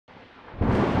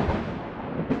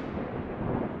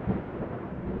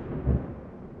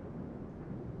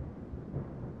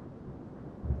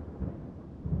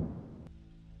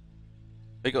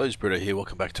Hey guys, Britto here,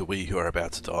 welcome back to We Who Are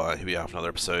About to Die. Here we are for another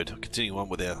episode, continuing on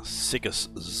with our Sigus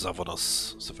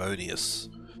Savonius.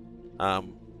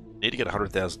 Need to get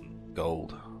 100,000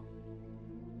 gold,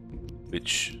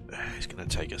 which is going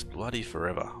to take us bloody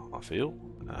forever, I feel.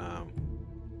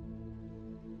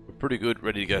 We're pretty good,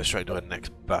 ready to go straight to our next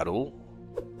battle.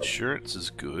 Insurance is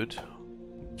good.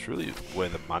 It's really where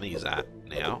the money is at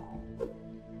now.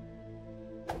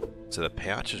 So the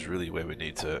pouch is really where we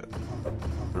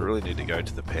really need to go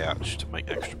to the pouch to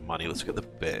make extra money. Let's look at the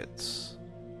bets.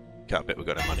 Can't bet we've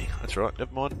got no money. That's right,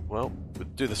 never mind. Well, we'll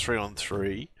do the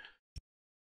 3-on-3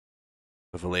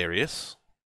 for Valerius.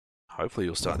 Hopefully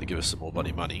he'll start to give us some more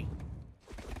bloody money.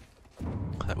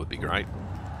 That would be great.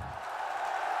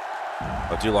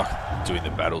 I do like doing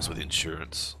the battles with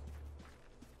insurance.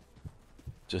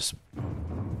 Just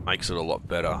makes it a lot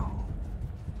better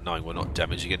knowing we're not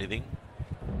damaging anything.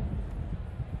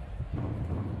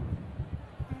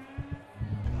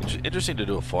 Interesting to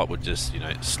do a fight with just, you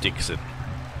know, sticks and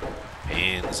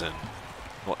hands and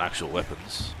not actual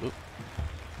weapons. Oop.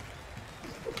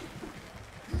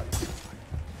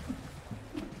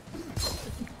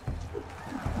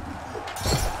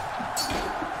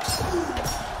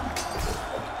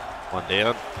 One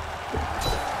down.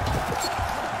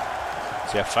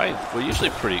 See our fame. We're usually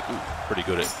pretty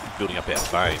good at building up our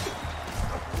fame.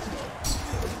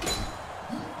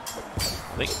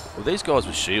 I think with these guys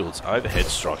with shields, overhead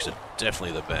strikes are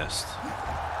definitely the best.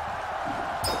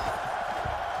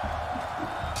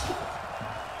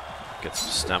 Get some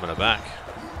stamina back.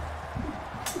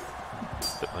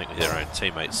 But I think with our own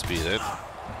teammate spear then.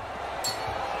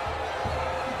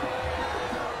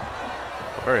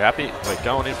 Very happy. We're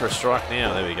going in for a strike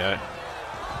now. There we go.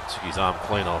 Took his arm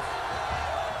clean off.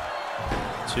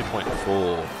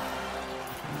 2.4.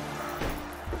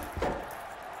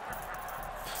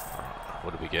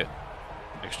 What did we get?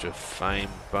 Extra fame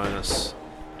bonus.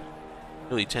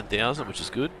 Nearly 10,000, which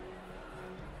is good.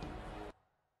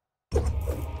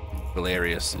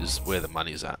 Valerius is where the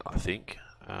money's at, I think.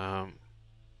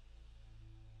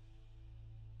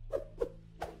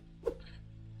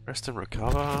 Rest and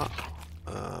recover.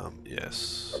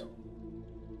 Yes.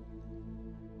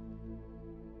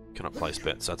 Cannot place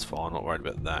bets, that's fine, not worried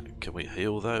about that. Can we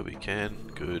heal though? We can.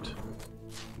 Good.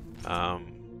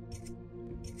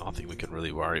 Nothing we can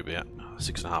really worry about.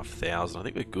 6,500. I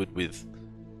think we're good with.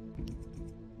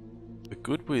 We're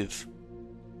good with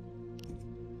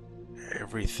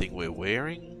everything we're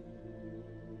wearing.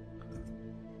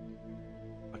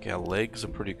 Like our legs are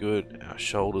pretty good. Our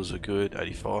shoulders are good.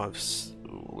 85s.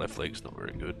 Ooh, left leg's not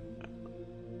very good.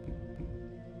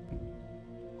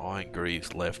 Iron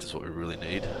greaves left is what we really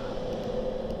need.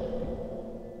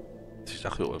 That's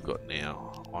exactly what we've got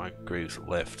now. Iron greaves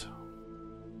left.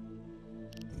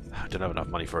 I don't have enough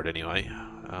money for it anyway.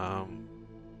 I'm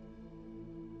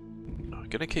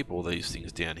going to keep all these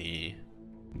things down here.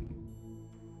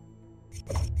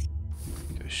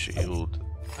 Go shield,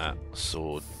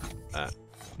 sword, and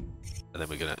then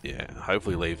we're going to, yeah,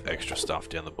 hopefully leave extra stuff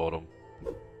down the bottom.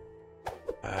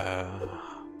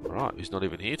 Right, he's not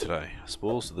even here today.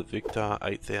 Spoils to the victor,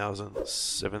 8,000,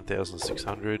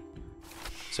 7,600,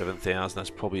 7,000. That's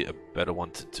probably a better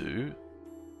one to do.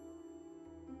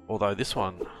 Although this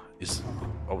one is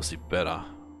obviously better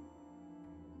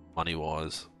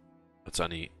money-wise. It's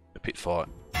only a pit fight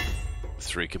with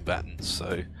 3 combatants,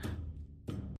 so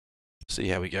see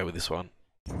how we go with this one.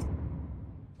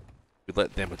 We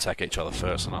let them attack each other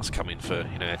first and us come in for,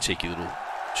 you know, our cheeky little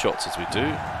shots as we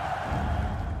do.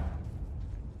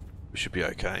 We should be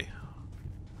okay.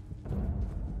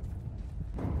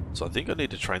 So I think I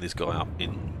need to train this guy up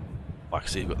in, like,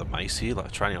 see, you've got the mace here,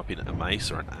 like training up in a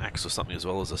mace or an axe or something as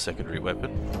well as a secondary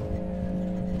weapon.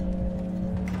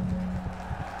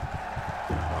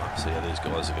 Right, see how these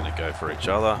guys are going to go for each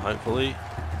other, hopefully.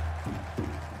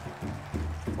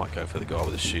 Might go for the guy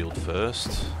with the shield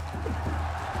first.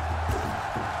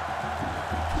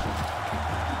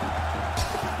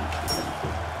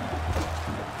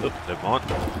 Oop, never mind.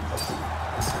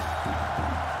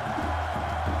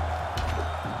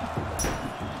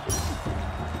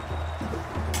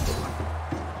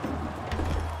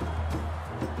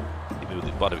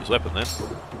 Butt of his weapon then.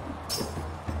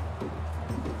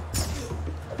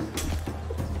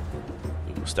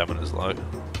 Ooh, stamina's low. Ooh,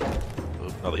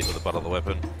 another hit with the butt of the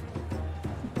weapon.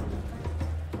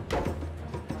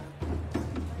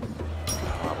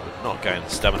 We're not getting the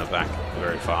stamina back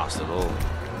very fast at all.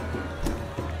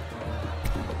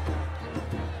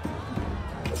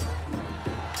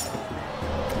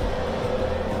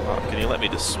 Oh, can you let me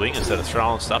just swing instead of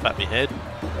throwing stuff at me head?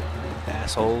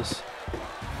 Assholes.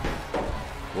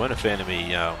 Weren't a fan of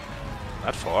me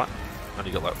that fight.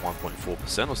 only got like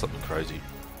 1.4% or something crazy.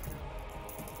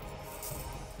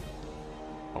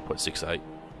 1.68. Got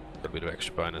a bit of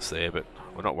extra bonus there, but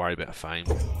we're not worried about fame.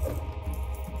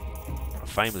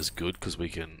 Fame is good because we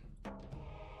can...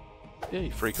 Yeah,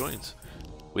 free coins.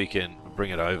 We can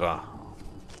bring it over,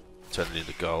 turn it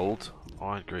into gold.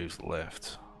 Iron Greaves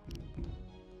left.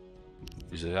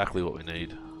 Is exactly what we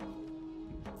need.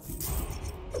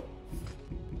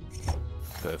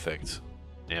 Perfect.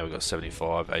 Now we've got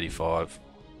 75, 85,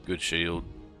 good shield,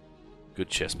 good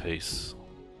chest piece,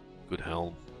 good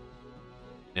helm.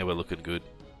 Now we're looking good.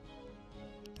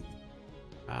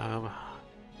 Got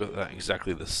that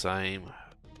exactly the same.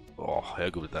 Oh, how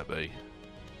good would that be?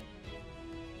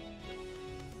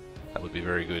 That would be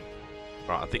very good.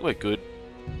 Right, I think we're good.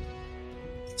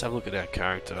 Let's have a look at our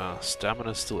character.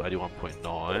 Stamina's still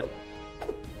 81.9.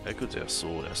 How good's our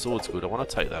sword? Our sword's good. I want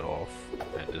to take that off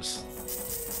and just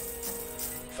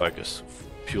focus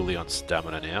purely on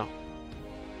stamina now.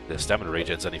 The stamina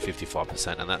regen's only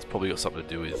 55%, and that's probably got something to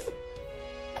do with...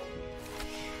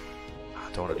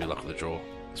 I don't want to do luck of the draw.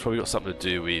 It's probably got something to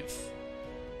do with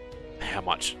how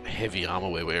much heavy armor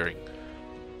we're wearing.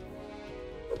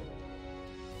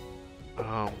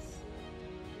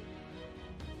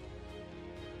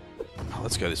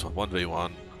 Let's go this one.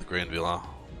 1v1, the Grand Villa.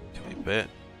 Can we bet?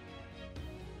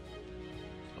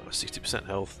 60%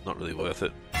 health, not really worth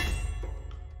it.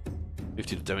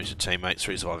 50 damage to teammates,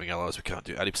 3 surviving allies, we can't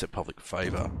do. 80% public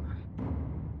favour.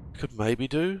 Could maybe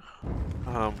do.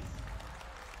 Who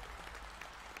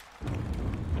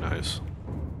knows?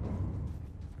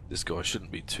 This guy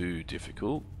shouldn't be too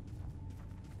difficult.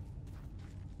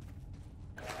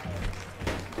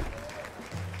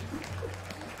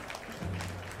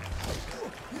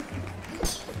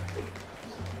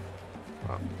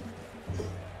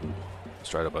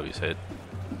 Straight above his head.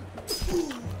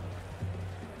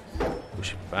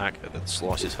 Push him back and then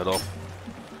slice his head off.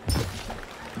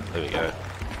 There we go.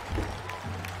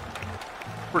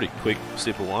 Pretty quick,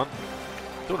 simple one.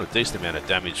 Doing a decent amount of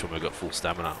damage when we've got full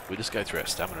stamina. We just go through our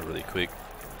stamina really quick.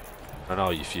 I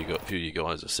know a few of you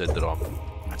guys have said that I'm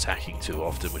attacking too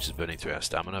often, which is burning through our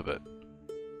stamina, but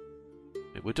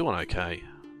we're doing okay.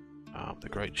 The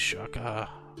Great Shaka.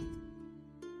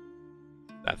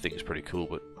 That thing's pretty cool,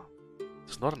 but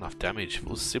it's not enough damage. If it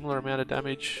was a similar amount of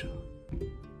damage...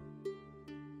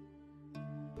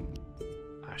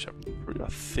 Actually, I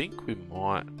think we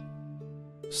might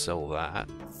sell that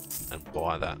and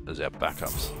buy that as our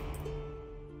backups.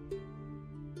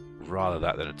 Rather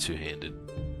that than a two-handed,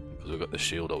 because we've got the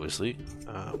shield obviously.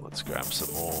 Let's grab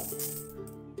some more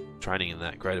training in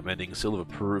that. Great amending, seal of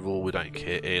approval, we don't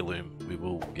care. Heirloom, we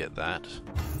will get that.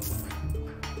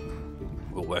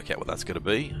 We'll work out what that's going to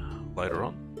be later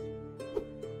on.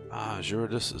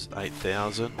 Juridus is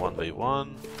 8,000,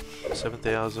 1v1,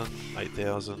 7,000,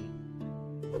 8,000.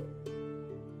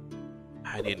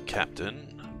 Indian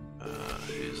Captain,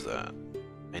 who's that?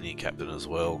 Indian Captain as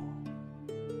well.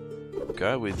 We'll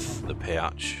go with the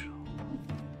pouch.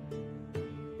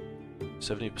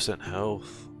 70%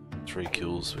 health, 3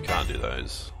 kills, we can't do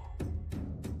those.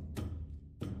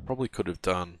 Probably could have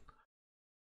done...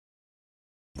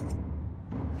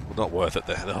 Well, not worth it,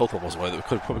 the health one wasn't worth it.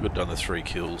 We probably could have done the 3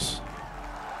 kills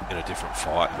in a different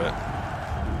fight, but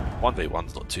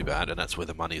 1v1's not too bad, and that's where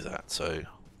the money's at, so...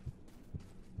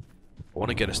 I want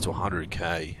to get us to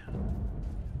 100k,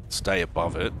 stay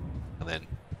above it, and then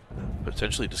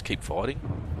potentially just keep fighting.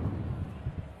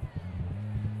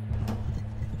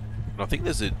 And I think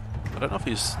there's a... I don't know if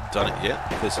he's done it yet,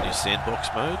 if there's a new sandbox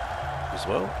mode as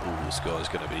well. Ooh, this guy's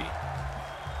going to be...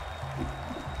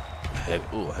 a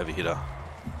heavy hitter.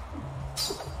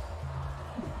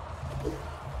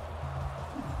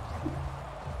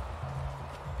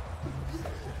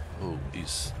 Ooh,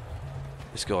 this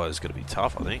guy is going to be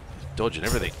tough, I think. He's dodging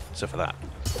everything, except for that.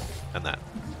 And that.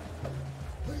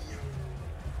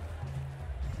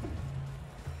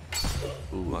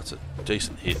 Ooh, that's a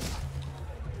decent hit.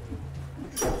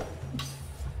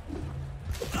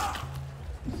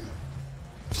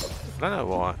 I don't know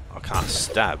why I can't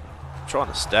stab. I'm trying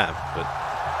to stab, but...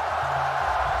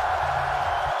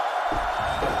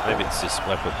 Maybe it's this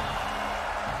weapon.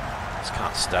 Just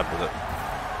can't stab with it.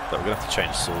 But we're going to have to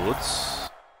change swords.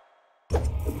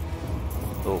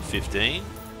 Level 15.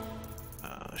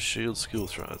 Shield skill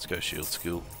throw. Let's go shield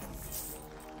skill.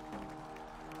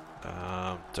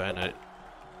 Donate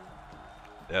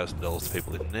 $1,000 to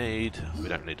people in need. We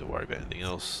don't need to worry about anything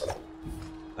else.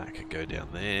 That could go down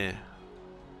there.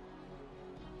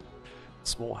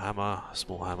 Small hammer,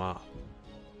 small hammer.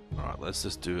 Alright, let's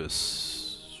just do a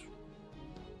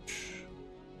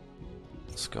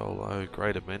Skolo,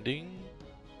 great amending.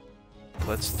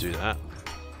 Let's do that.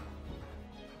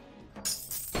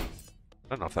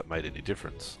 don't know if that made any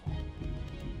difference.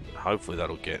 Hopefully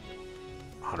that'll get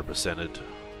 100%ed,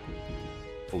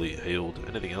 fully healed.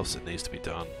 Anything else that needs to be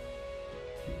done?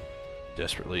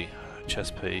 Desperately.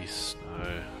 Chest piece,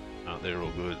 no. No, they're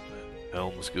all good.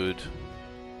 Helm's good.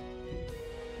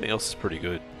 Everything else is pretty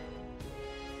good.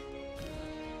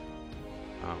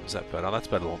 Is that better? That's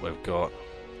better than what we've got.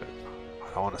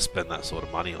 I don't want to spend that sort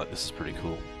of money. Like, this is pretty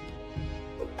cool.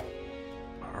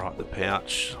 Alright, the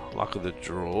pouch. Luck of the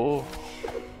draw.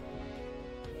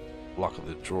 Luck of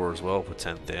the draw as well for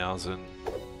 10,000.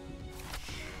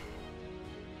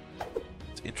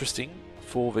 It's interesting.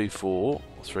 4v4 or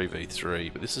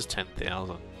 3v3, but this is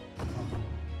 10,000.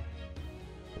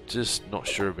 Just not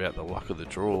sure about the luck of the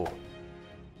draw.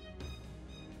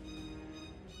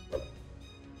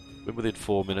 Win within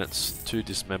 4 minutes, 2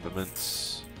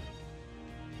 dismemberments.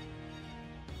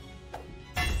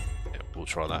 Yeah, we'll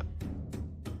try that.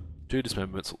 2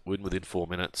 dismemberments, win within 4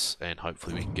 minutes, and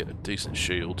hopefully we can get a decent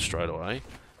shield straight away.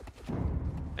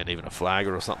 And even a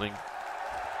flagger or something.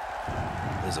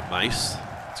 There's a mace.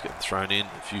 It's getting thrown in,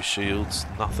 a few shields,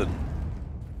 nothing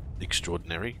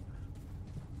extraordinary.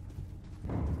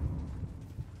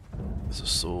 There's a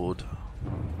sword.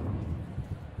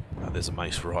 There's a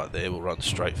mace right there, we'll run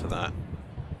straight for that.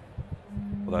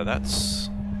 Although it's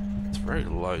very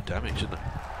low damage, isn't it?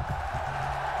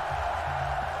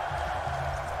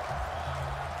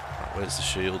 Right, where's the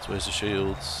shields? Where's the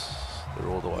shields? They're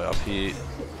all the way up here.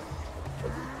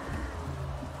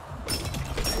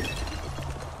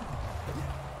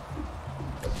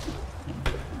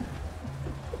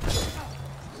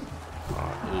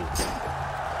 Alright, ooh.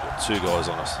 Got 2 guys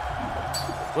on us.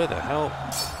 Where the hell?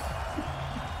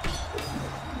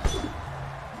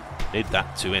 Need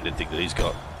that two-ended thing that he's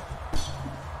got.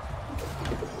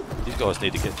 These guys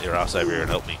need to get their ass over here and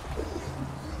help me.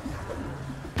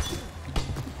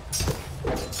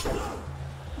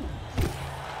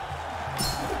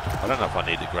 I don't know if I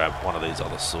need to grab one of these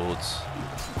other swords.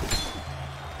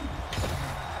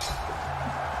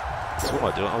 So what am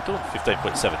I doing? I'm doing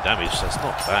 15.7 damage, so it's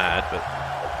not bad, but...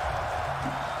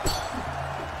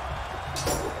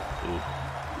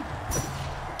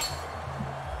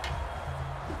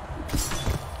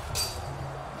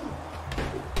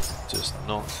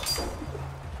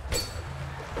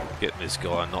 getting this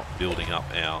guy not building up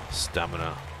our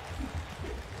stamina.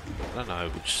 I don't know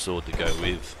which sword to go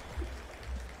with.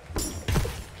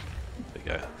 There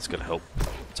you go, it's going to help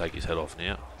take his head off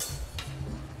now.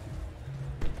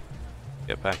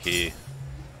 Get back here.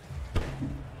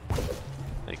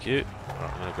 Thank you.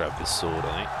 Alright, I'm going to grab this sword,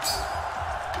 I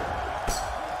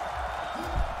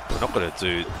think. We're not going to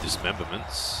do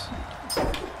dismemberments.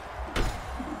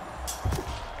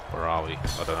 Where are we?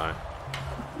 I don't know.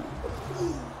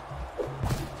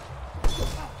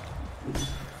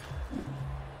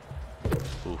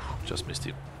 Oof, just missed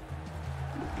him.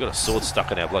 We've got a sword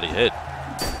stuck in our bloody head.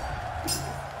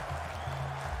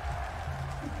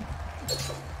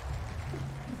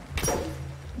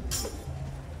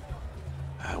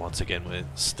 Once again, where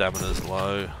stamina's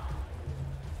low.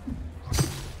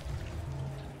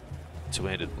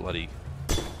 Two-handed bloody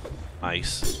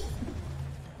mace.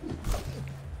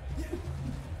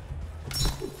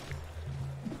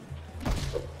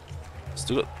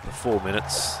 Still got the 4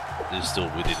 minutes. Is still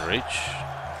within reach.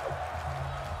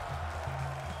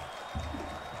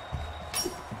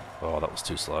 Oh, that was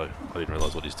too slow. I didn't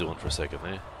realise what he's doing for a second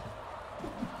there.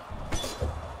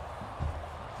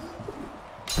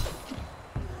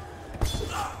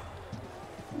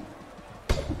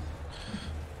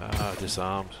 Ah,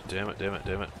 disarmed. Damn it, damn it,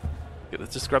 damn it.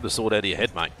 Let's just grab the sword out of your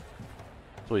head, mate.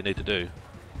 That's all you need to do.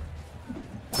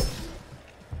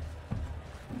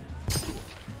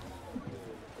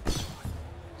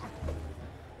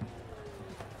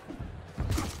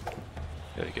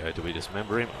 There we go. Do we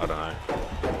dismember him? I don't know.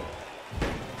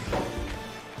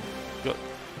 Got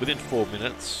within 4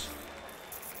 minutes.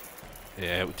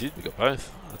 Yeah, we did. We got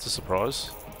both. That's a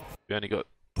surprise. We only got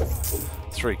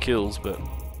 3 kills, but an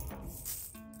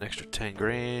extra 10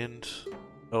 grand.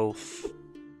 Health.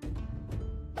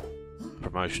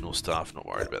 Promotional stuff. Not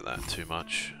worried about that too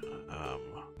much.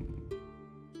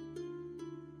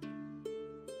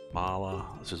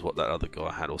 Marla. This is what that other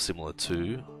guy had, or similar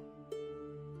to.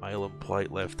 Mail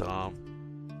plate, left arm.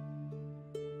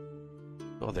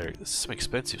 Oh, there's some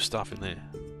expensive stuff in there.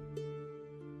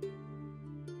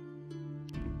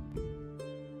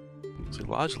 So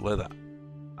large leather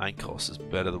ANCOS is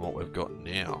better than what we've got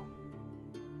now.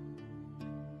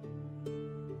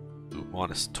 Ooh,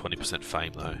 minus 20%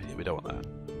 fame though. Yeah, we don't want that.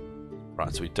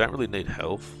 Right, so we don't really need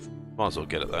health. Might as well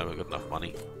get it though, we've got enough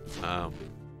money.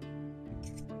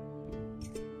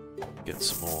 get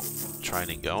some more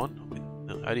training going.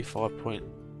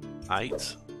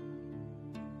 85.8.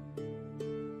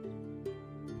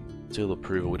 Seal of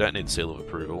approval. We don't need seal of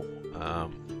approval.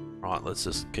 Right, let's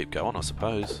just keep going, I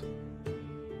suppose.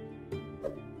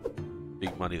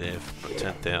 Big money there for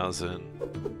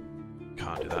 10,000.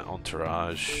 Can't do that.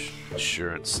 Entourage,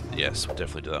 insurance. Yes, we'll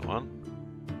definitely do that one.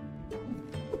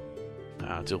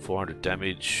 Deal 400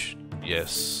 damage.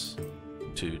 Yes.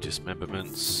 2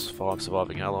 dismemberments. 5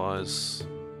 surviving allies.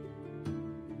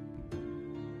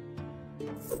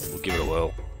 We'll give it a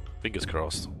whirl. Fingers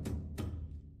crossed.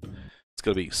 It's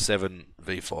got to be 7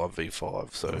 V5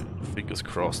 V5, so fingers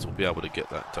crossed we'll be able to get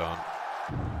that done.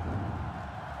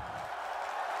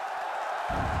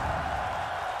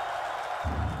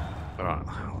 Alright,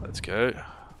 let's go.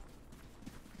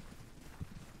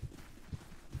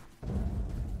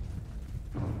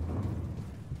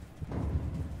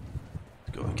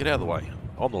 Get out of the way.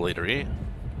 I'm the leader here.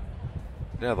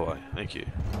 Get out of the way. Thank you.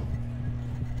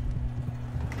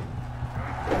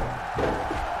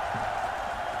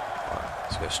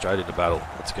 Let's go straight into battle.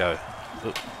 Let's go.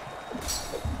 Look.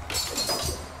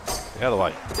 Get out of the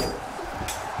way.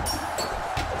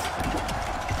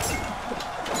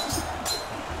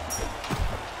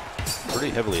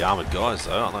 Pretty heavily armoured guys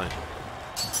though, aren't they?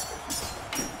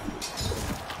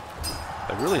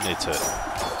 They really need to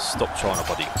stop trying to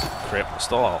bloody crap my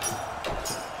style.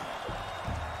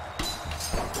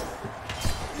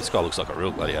 This guy looks like a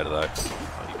real gladiator though.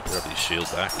 Oh, you can grab his shield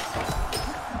back.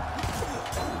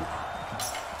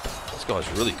 This guy's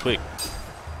really quick.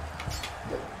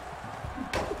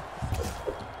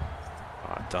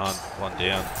 Alright, done. One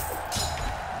down.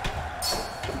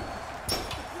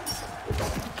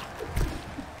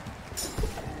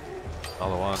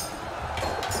 Another one.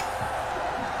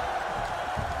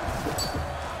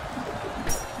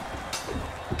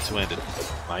 Two-handed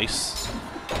mace.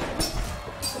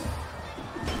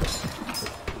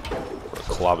 Or a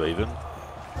club even.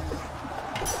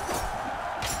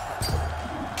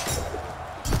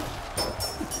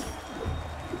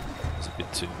 It's a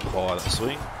bit too high that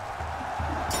swing.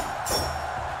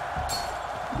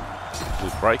 We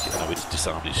break it. No, we just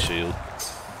disarmed his shield.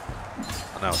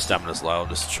 I know his stamina's low, I'm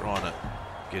just trying to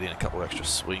get in a couple extra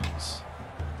swings.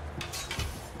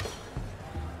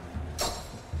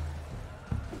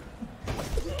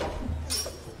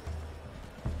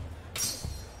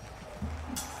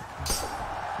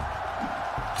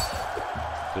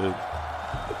 Good.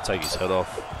 Take his head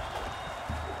off.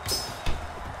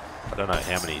 I don't know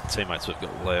how many teammates we've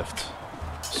got left.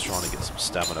 Just trying to get some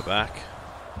stamina back.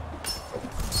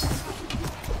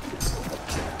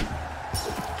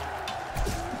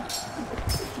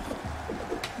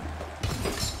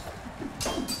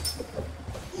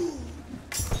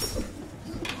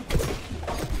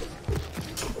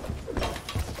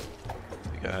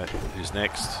 There we go. Who's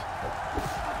next?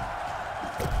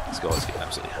 These guys get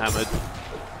absolutely hammered.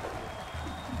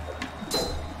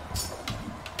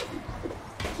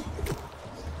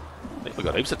 We've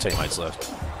got heaps of teammates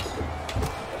left.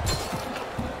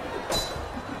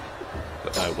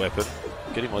 Got no weapon.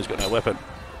 Get him while he's got no weapon.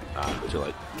 Nah, too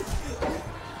late.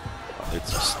 I need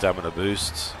some stamina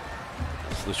boosts.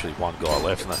 There's literally one guy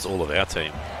left, and that's all of our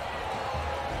team.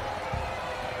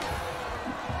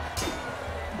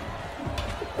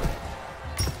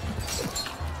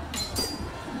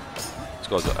 This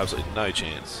guy's got absolutely no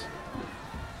chance.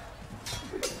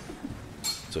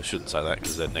 So I shouldn't say that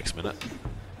because they're next minute.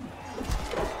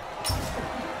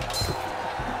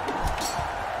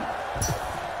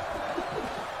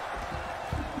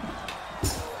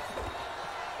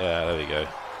 Yeah, there we go.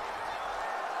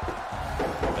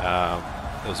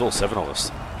 There was all 7 of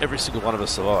us. Every single one of us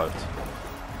survived.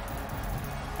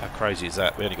 How crazy is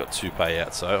that? We only got 2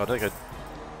 payouts, so I don't go.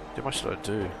 How much did I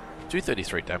do?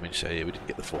 233 damage, so yeah, we didn't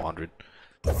get the 400.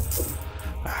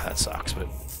 That sucks, but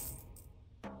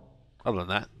other than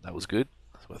that, that was good.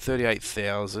 So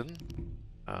 38,000.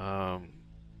 I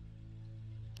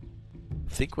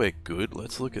think we're good.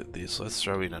 Let's look at this. Let's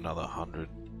throw in another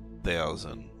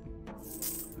 100,000.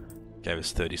 Gave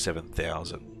us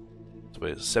 37,000. So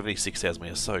we're 76,000. We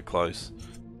are so close.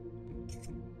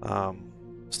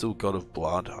 Still God of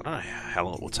Blood. I don't know how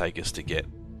long it will take us to get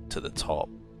to the top.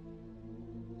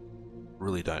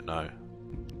 Really don't know.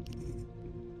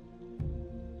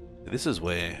 This is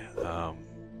where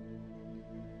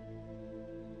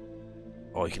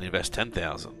oh, you can invest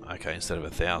 10,000. Okay, instead of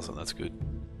 1,000. That's good.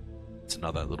 It's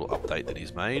another little update that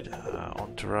he's made.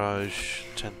 Entourage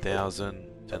 10,000.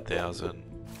 10,000.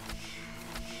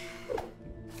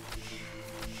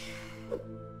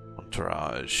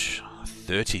 Entourage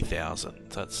 30,000.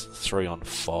 That's 3 on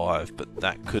 5, but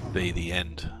that could be the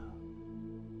end.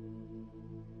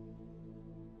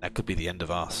 That could be the end of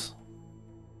us.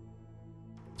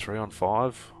 3 on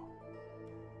 5.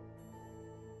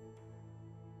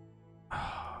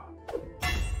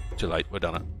 Too late, we're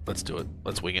done it. Let's do it.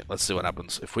 Let's wing it. Let's see what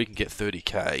happens. If we can get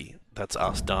 30k, that's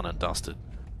us done and dusted.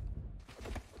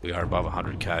 We are above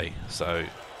 100k, so...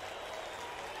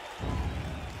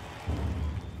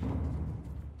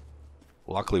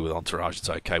 Luckily with Entourage it's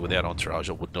okay. Without Entourage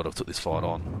I would not have took this fight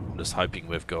on. I'm just hoping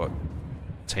we've got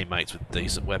teammates with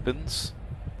decent weapons.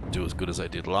 Do as good as they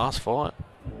did last fight.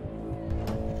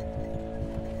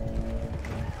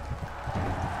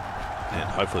 And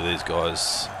hopefully these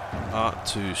guys aren't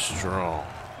too strong.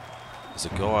 There's a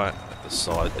guy at the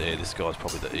side there. This guy's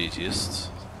probably the easiest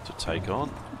to take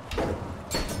on.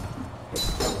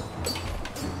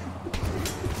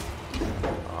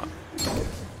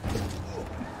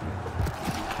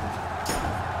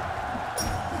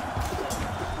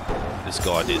 This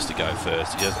guy needs to go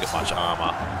first. He hasn't got much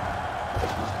armour.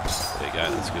 There you go,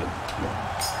 that's good.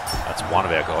 That's one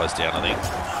of our guys down, I think.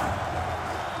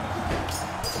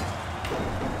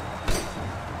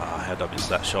 How did I miss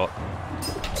that shot?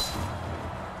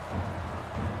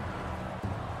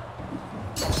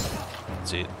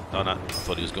 That's it. Oh no, I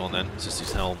thought he was gone then. It's just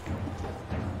his helm.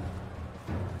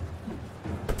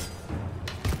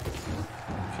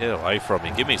 Get away from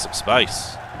me. Give me some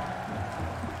space.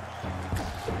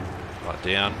 Right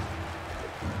down.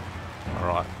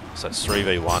 Alright, so it's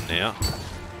 3v1 now.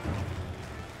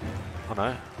 Oh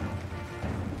no.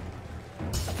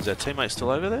 Is our teammate still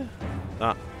over there?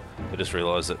 Nah. I just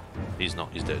realised that he's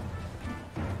not, he's dead.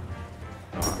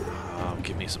 Right,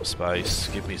 give me some space,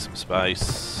 give me some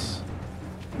space.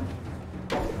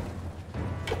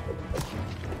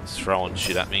 He's throwing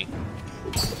shit at me.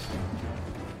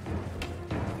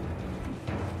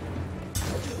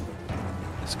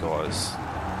 This guy's...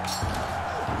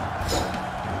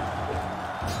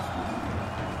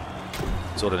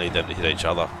 Sort of need them to hit each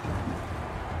other.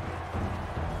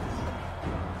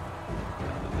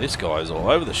 This guy's all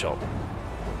over the shop.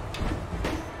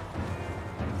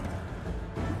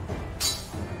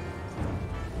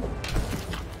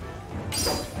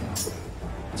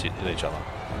 Let's hit each other.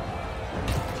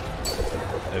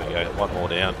 There we go, one more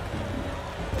down.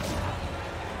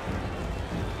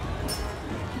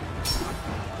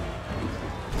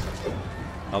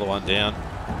 Another one down.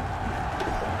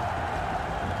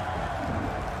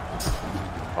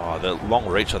 Oh, the long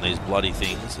reach on these bloody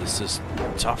things is just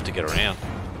tough to get around.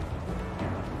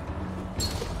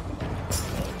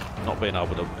 Not being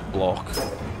able to block.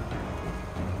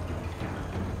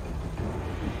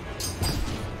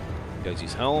 There goes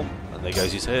his helm, and there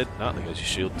goes his head. No, there goes his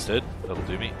shield instead. That'll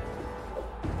do me.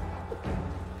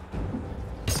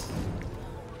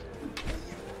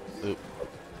 Oop.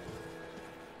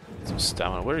 Get some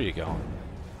stamina. Where are you going?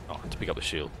 Oh, to pick up the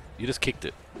shield. You just kicked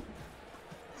it.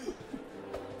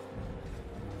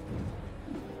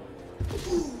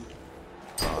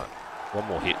 Alright. One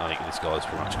more hit, I think this guy's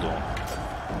pretty much gone.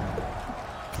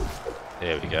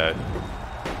 There we go.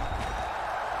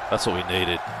 That's what we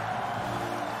needed.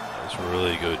 That's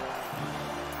really good.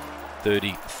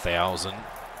 30,000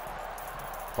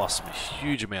 plus a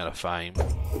huge amount of fame.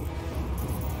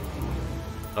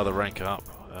 Another rank up.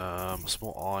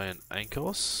 Small iron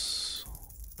Ankos.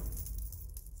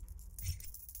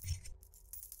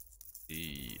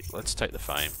 Let's take the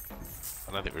fame.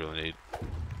 I don't think we really need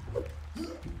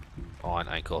iron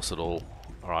Ankos at all.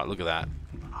 Alright, look at that.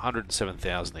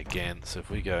 107,000 again, so if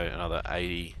we go another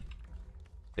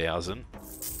 80,000,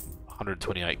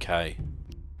 128k.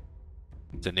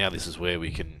 So now this is where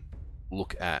we can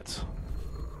look at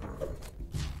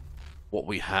what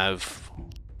we have,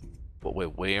 what we're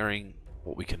wearing,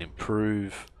 what we can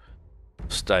improve,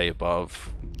 stay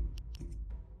above.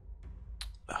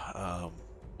 Well,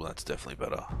 that's definitely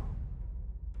better.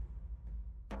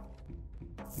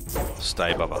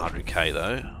 Stay above 100k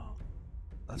though.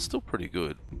 That's still pretty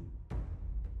good.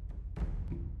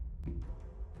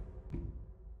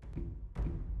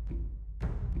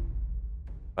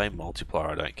 Fame multiplier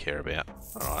I don't care about.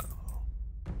 Alright.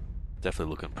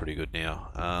 Definitely looking pretty good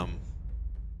now.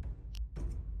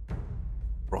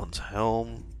 Bronze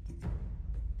helm.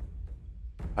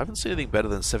 I haven't seen anything better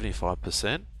than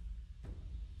 75%.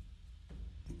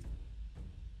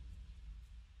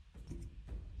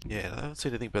 Yeah, I haven't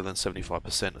seen anything better than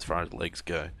 75% as far as legs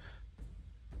go.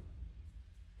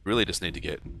 Really just need to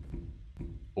get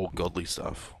all godly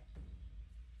stuff.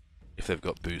 If they've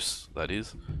got boosts, that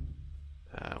is.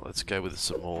 Let's go with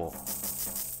some more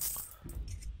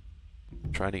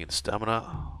training and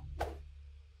stamina.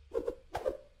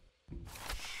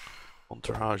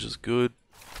 Entourage is good.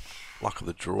 Luck of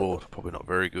the draw, probably not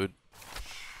very good.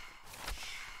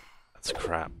 That's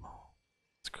crap.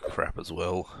 It's crap as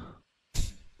well.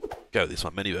 Go this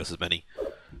one, many versus many.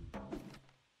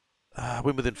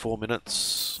 Win within 4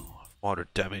 minutes.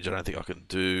 500 damage, I don't think I can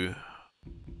do.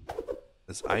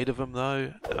 There's 8 of them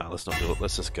though. No, let's not do it.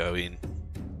 Let's just go in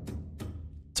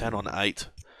 10 on 8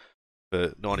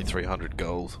 for 9,300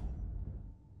 gold.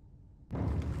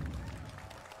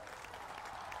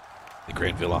 The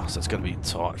Grand Villa, so it's going to be a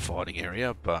tight fighting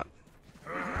area, but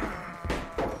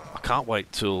I can't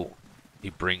wait till he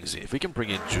brings in. If we can bring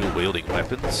in dual wielding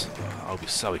weapons, I'll be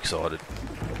so excited.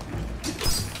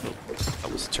 Oh,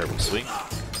 that was a terrible swing.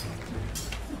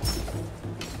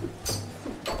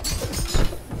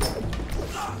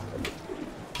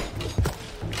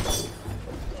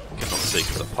 Cannot see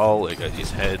from the pole. There goes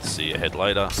his head. See your head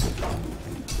later.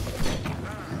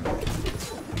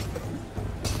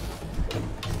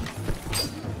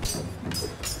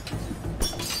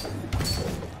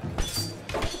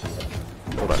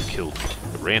 Killed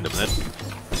at random then.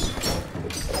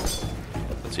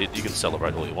 That's it, you can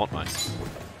celebrate all you want, mate.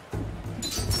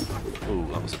 Ooh,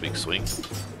 that was a big swing.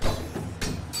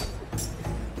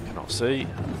 Cannot see.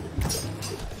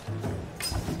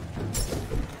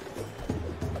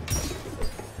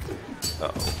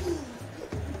 Uh-oh.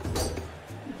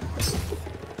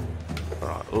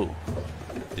 Alright, ooh.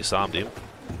 Disarmed him.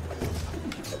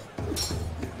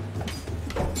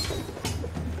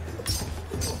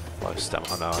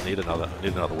 Stamina. Oh no, I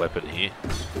need another weapon here.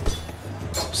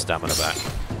 Stamina back.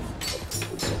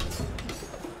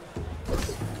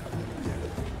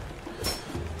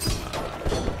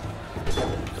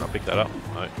 Can I pick that up?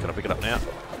 No, can I pick it up now?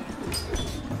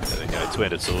 There we go,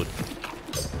 two-handed sword.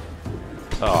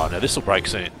 Oh no, this will break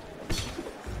soon.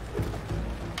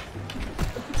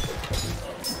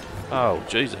 Oh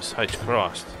Jesus, H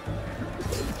Christ.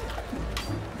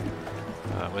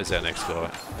 Where's our next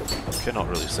guy? Cannot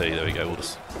really see. There we go. We'll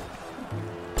just.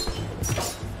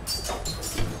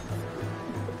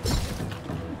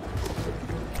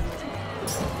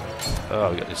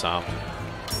 Oh, we got disarmed.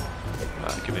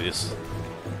 Give me this.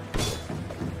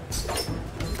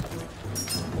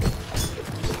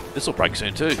 This will break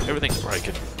soon too. Everything's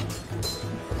breaking.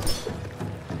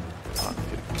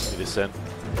 Give me this then.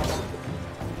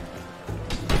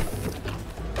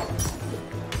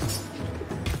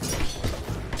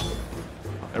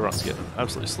 Everyone's getting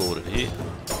absolutely slaughtered here.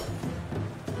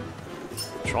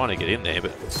 I'm trying to get in there,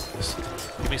 but just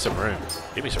give me some room.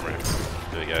 Give me some room.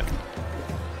 There we go.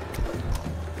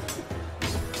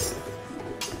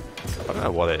 I don't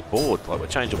know why they're bored. Like, we're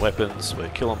changing weapons, we're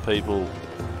killing people.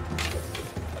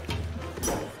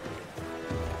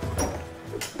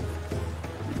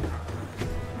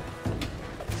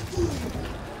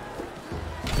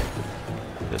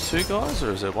 There's 2 guys,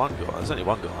 or is there 1 guy? There's only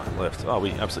 1 guy left. Oh,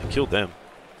 we absolutely killed them.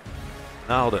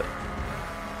 Nailed it.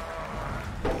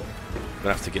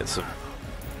 Gonna have to get some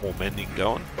more mending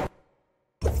going.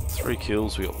 3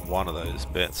 kills, we got 1 of those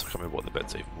bets. I can't remember what the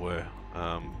bets even were.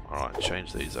 Alright,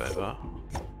 change these over.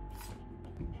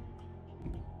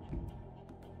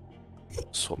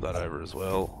 Swap that over as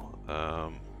well.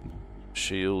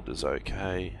 Shield is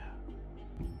okay.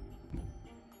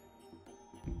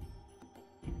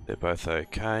 They're both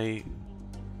okay.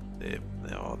 They're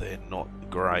not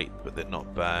great, but they're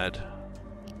not bad.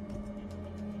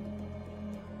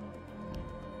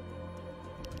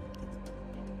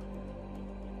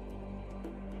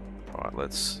 Alright,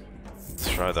 let's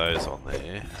throw those on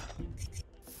there.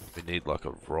 We need like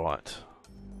a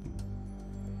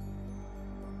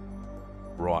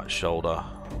right shoulder.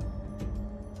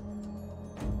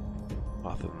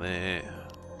 Nothing there.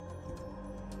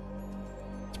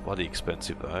 It's bloody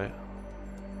expensive though.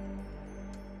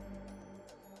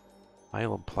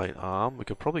 Mail and plate arm. We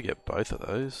could probably get both of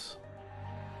those.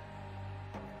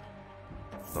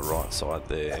 The right side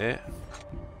there.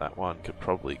 That one could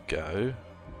probably go.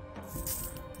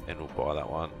 And we'll buy that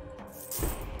one.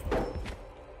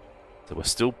 So we're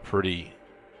still pretty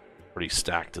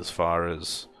stacked as far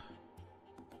as.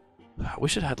 I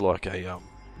wish it had like a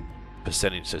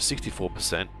percentage, so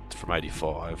 64% from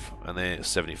 85, and they're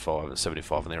 75 and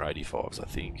 75 and they're 85s, I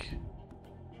think.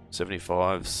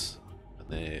 75s and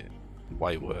they're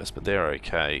way worse, but they're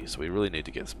okay, so we really need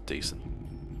to get some decent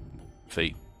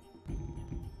feet.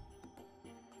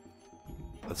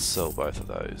 Let's sell both of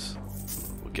those.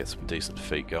 We'll get some decent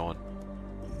feet going.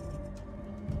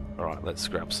 Alright, let's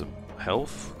grab some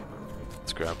health.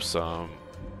 Let's grab some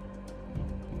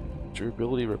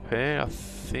durability repair, I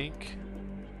think.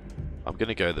 I'm going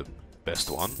to go the best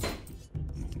one,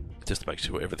 just to make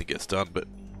sure everything gets done. But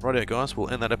rightio guys, we'll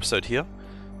end that episode here.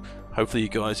 Hopefully you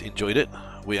guys enjoyed it.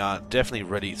 We are definitely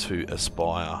ready to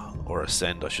aspire, or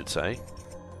ascend I should say.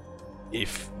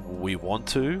 if we want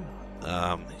to.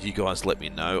 You guys let me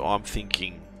know. I'm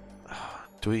thinking,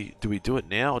 do we do it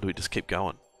now, or do we just keep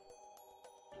going?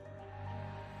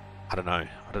 I don't know.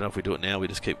 I don't know if we do it now, we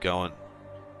just keep going.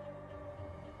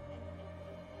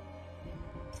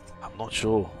 I'm not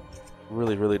sure.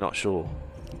 Really, really not sure.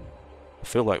 I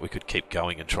feel like we could keep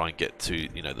going and try and get to,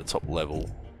 you know, the top level,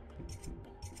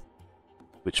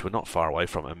 which we're not far away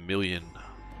from.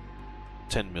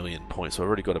 10 million points. So I've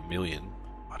already got 1 million.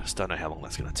 I just don't know how long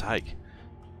that's going to take.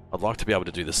 I'd like to be able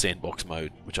to do the sandbox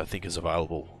mode, which I think is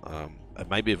available. It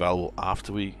may be available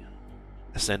after we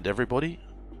ascend everybody.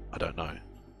 I don't know.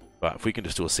 But if we can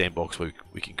just do a sandbox where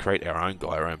we can create our own guy,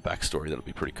 our own backstory, that'll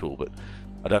be pretty cool. But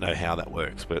I don't know how that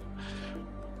works. But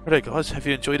alright guys, have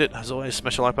you enjoyed it? As always,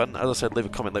 smash the like button. As I said, leave a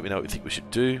comment, let me know what you think we should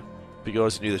do. If you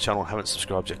guys are new to the channel and haven't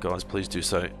subscribed yet, guys, please do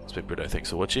so. It's been Britto. Thanks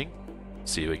for watching.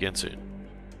 See you again soon.